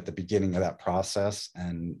again, I'm at the beginning of that process,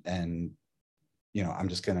 and I'm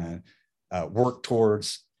just going to work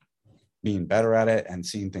towards being better at it and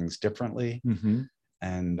seeing things differently. Mm-hmm.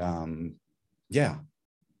 And yeah,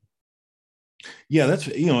 that's,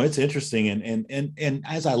 it's interesting. And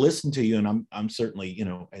as I listen to you, and I'm certainly,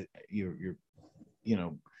 you're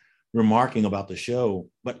remarking about the show,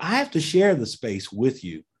 but I have to share the space with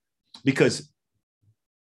you because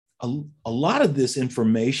a lot of this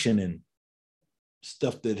information and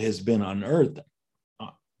stuff that has been unearthed,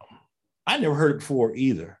 I never heard it before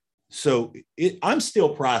either. So I'm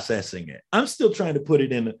still processing it. I'm still trying to put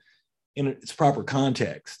it in its proper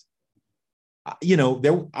context.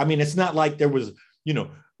 It's not like there was,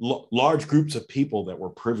 large groups of people that were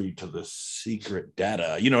privy to the secret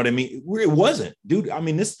data. You know what I mean? It wasn't, dude. I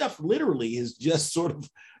mean, this stuff literally has just sort of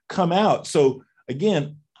come out. So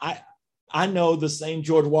again, I know the same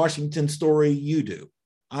George Washington story you do.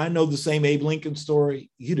 I know the same Abe Lincoln story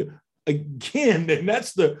you do. Again, and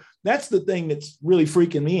that's the thing that's really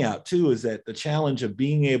freaking me out too, is that the challenge of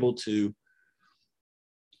being able to,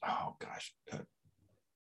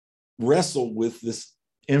 wrestle with this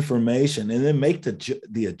information and then make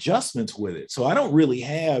the adjustments with it. So I don't really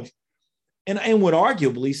have, and would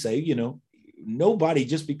arguably say, nobody,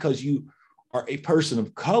 just because you are a person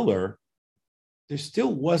of color, there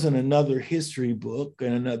still wasn't another history book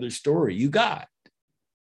and another story you got.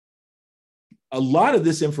 A lot of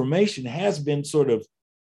this information has been sort of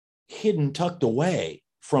hidden, tucked away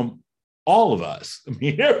from all of us. I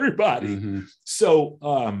mean, everybody.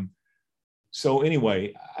 Mm-hmm. So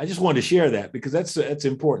anyway, I just wanted to share that because that's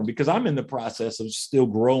important, because I'm in the process of still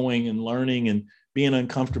growing and learning and being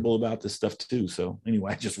uncomfortable about this stuff too. So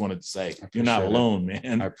anyway, I just wanted to say you're not alone,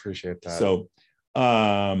 man. I appreciate that. So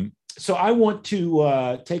I want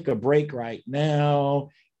to take a break right now.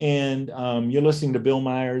 And you're listening to Bill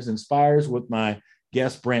Myers Inspires with my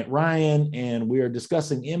guest, Brent Ryan, and we are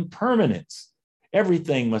discussing impermanence.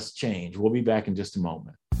 Everything must change. We'll be back in just a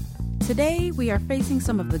moment. Today, we are facing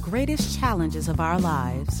some of the greatest challenges of our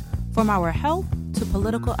lives, from our health to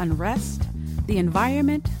political unrest, the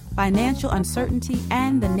environment, financial uncertainty,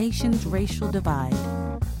 and the nation's racial divide.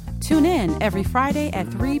 Tune in every Friday at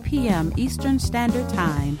 3 p.m. Eastern Standard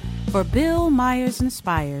Time for Bill Myers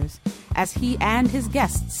Inspires, as he and his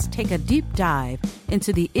guests take a deep dive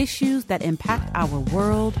into the issues that impact our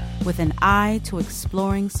world with an eye to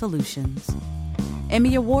exploring solutions.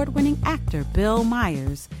 Emmy Award-winning actor Bill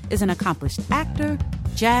Myers is an accomplished actor,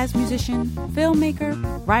 jazz musician,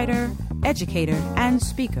 filmmaker, writer, educator, and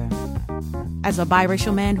speaker. As a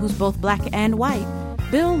biracial man who's both black and white,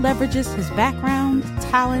 Bill leverages his background,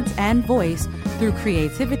 talents, and voice through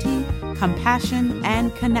creativity, compassion,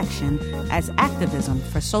 and connection as activism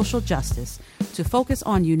for social justice to focus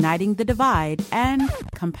on uniting the divide and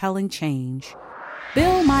compelling change.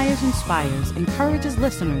 Bill Myers Inspires encourages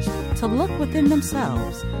listeners to look within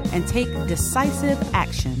themselves and take decisive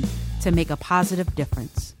action to make a positive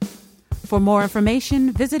difference. For more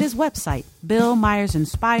information, visit his website,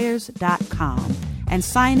 BillMyersInspires.com, and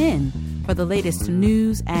sign in for the latest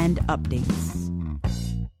news and updates.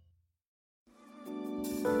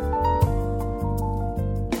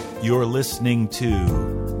 You're listening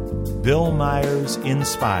to Bill Myers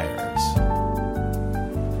Inspires,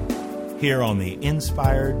 here on the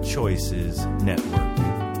Inspired Choices Network.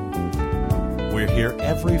 We're here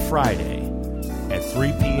every Friday at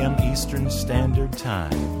 3 p.m. Eastern Standard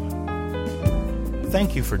Time.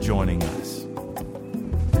 Thank you for joining us.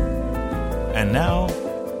 And now,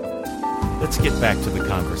 let's get back to the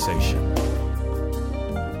conversation.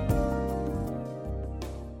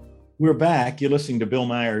 We're back. You're listening to Bill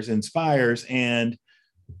Myers Inspires, and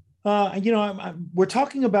we're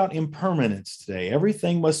talking about impermanence today.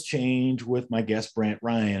 Everything must change with my guest, Brent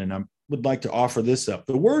Ryan, and I would like to offer this up.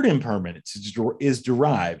 The word impermanence is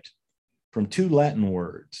derived from two Latin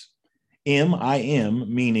words,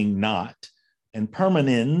 im, meaning not, and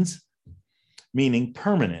permanens, meaning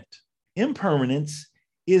permanent. Impermanence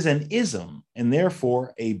is an ism and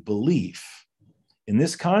therefore a belief. In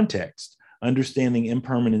this context, understanding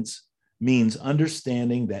impermanence means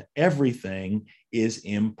understanding that everything is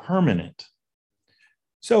impermanent.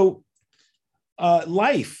 So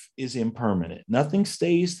life is impermanent. Nothing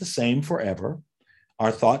stays the same forever.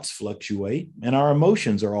 Our thoughts fluctuate and our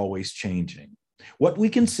emotions are always changing. What we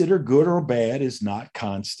consider good or bad is not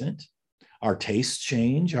constant. Our tastes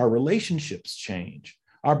change, our relationships change,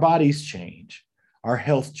 our bodies change, our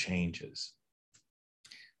health changes.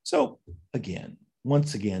 So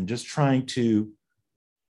once again, just trying to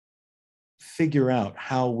figure out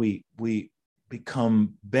how we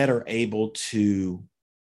become better able to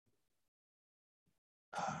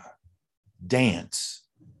dance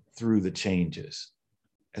through the changes.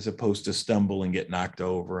 as opposed to stumble and get knocked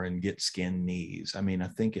over and get skinned knees. I mean, I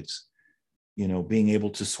think it's, being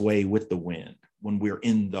able to sway with the wind when we're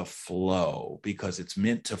in the flow, because it's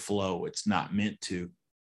meant to flow. It's not meant to,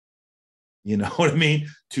 you know what I mean?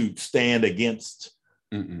 To stand against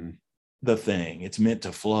the thing. It's meant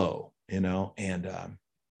to flow, and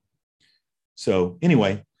so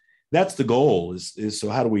anyway, that's the goal is so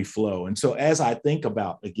how do we flow? And so as I think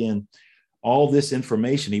about, again, all this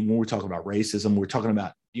information, even when we're talking about racism, we're talking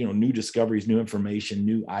about, new discoveries, new information,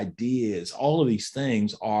 new ideas, all of these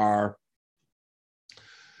things are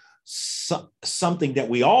something that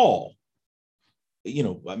we all,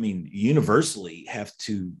 universally have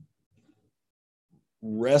to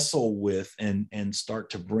wrestle with and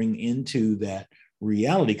start to bring into that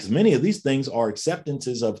reality, because many of these things are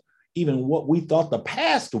acceptances of even what we thought the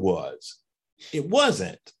past was. It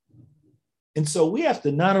wasn't. And so we have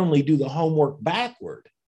to not only do the homework backward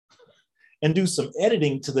and do some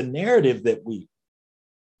editing to the narrative that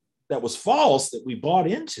was false, that we bought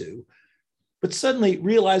into, but suddenly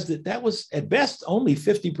realize that was at best only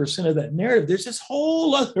 50% of that narrative. There's this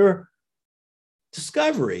whole other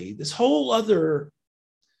discovery, this whole other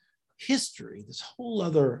history, this whole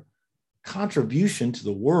other contribution to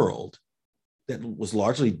the world that was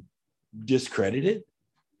largely discredited,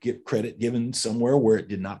 get credit given somewhere where it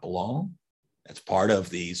did not belong. That's part of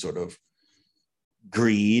the sort of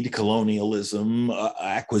greed, colonialism,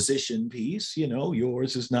 acquisition piece.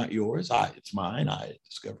 Yours is not yours. It's mine. I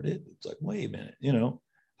discovered it. It's like, wait a minute,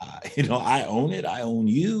 I own it. I own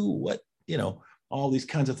you. What, all these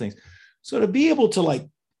kinds of things. So to be able to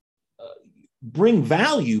bring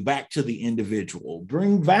value back to the individual,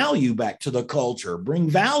 bring value back to the culture, bring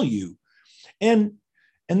value, and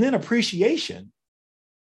then appreciation,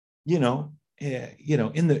 in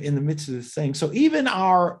the midst of this thing. So even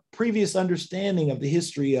our previous understanding of the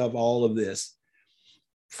history of all of this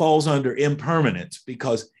falls under impermanence,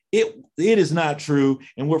 because it is not true,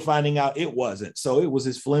 and we're finding out it wasn't. So it was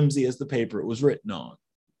as flimsy as the paper it was written on.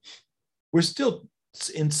 We're still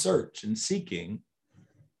in search and seeking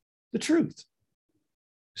the truth.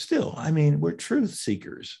 Still, we're truth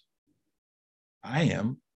seekers. I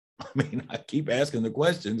am. I keep asking the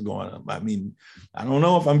questions going on. I don't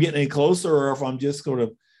know if I'm getting any closer or if I'm just sort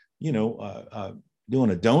of,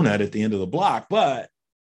 doing a donut at the end of the block, but at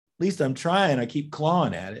least I'm trying. I keep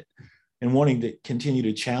clawing at it and wanting to continue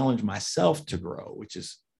to challenge myself to grow, which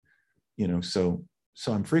is, so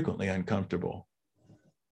I'm frequently uncomfortable.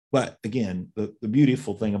 But again, the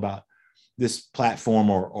beautiful thing about this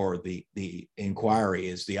platform or the inquiry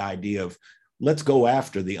is the idea of, let's go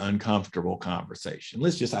after the uncomfortable conversation.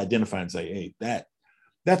 Let's just identify and say, hey,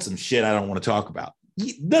 that's some shit I don't want to talk about.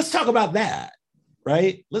 Let's talk about that,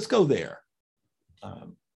 right? Let's go there. I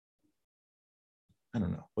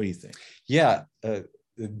don't know. What do you think? Yeah,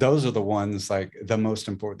 those are the ones the most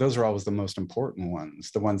important. Those are always the most important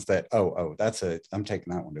ones. The ones that, that's it. I'm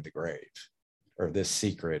taking that one to the grave, or this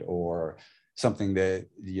secret, or something that,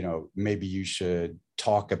 maybe you should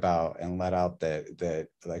talk about and let out that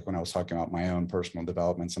like when I was talking about my own personal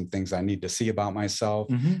development, some things I need to see about myself.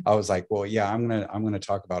 I was like, well, yeah, I'm going to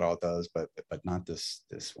talk about all those, but not this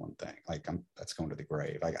one thing. That's going to the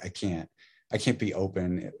grave. I can't be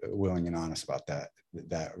open, willing, and honest about that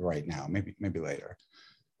right now, maybe later.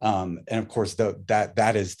 And of course,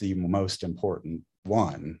 that is the most important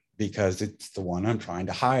one, because it's the one I'm trying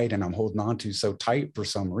to hide and I'm holding on to so tight for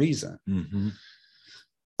some reason.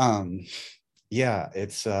 Yeah,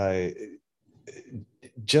 it's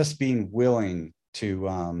just being willing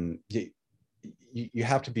to, you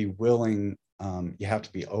have to be willing, you have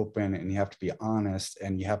to be open, and you have to be honest,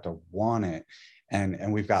 and you have to want it.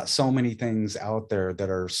 And we've got so many things out there that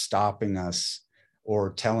are stopping us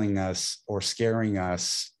or telling us or scaring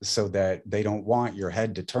us so that they don't want your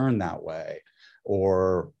head to turn that way.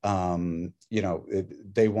 Or,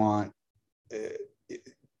 they want,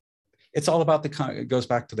 it's all about it goes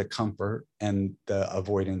back to the comfort and the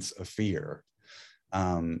avoidance of fear.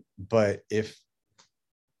 But if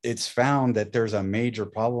it's found that there's a major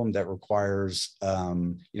problem that requires,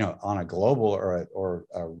 on a global or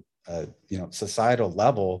societal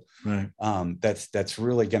level, right, that's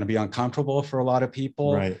really going to be uncomfortable for a lot of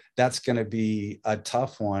people. Right. That's going to be a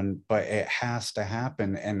tough one, but it has to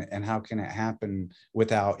happen. And how can it happen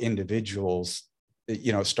without individuals,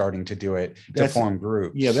 starting to do it, to form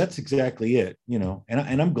groups? Yeah, that's exactly it.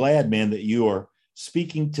 And I'm glad, man, that you are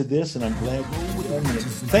speaking to this, and I'm glad.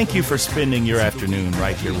 Thank you for spending your afternoon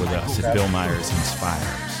right here with us at Bill Myers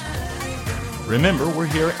Inspires. Remember, we're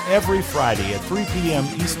here every Friday at 3 p.m.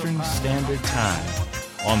 Eastern Standard Time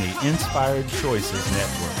on the Inspired Choices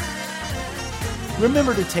Network.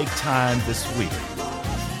 Remember to take time this week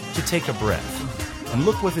to take a breath and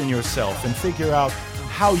look within yourself and figure out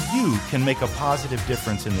how you can make a positive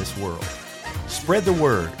difference in this world. Spread the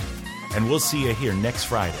word, and we'll see you here next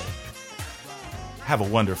Friday. Have a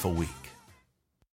wonderful week.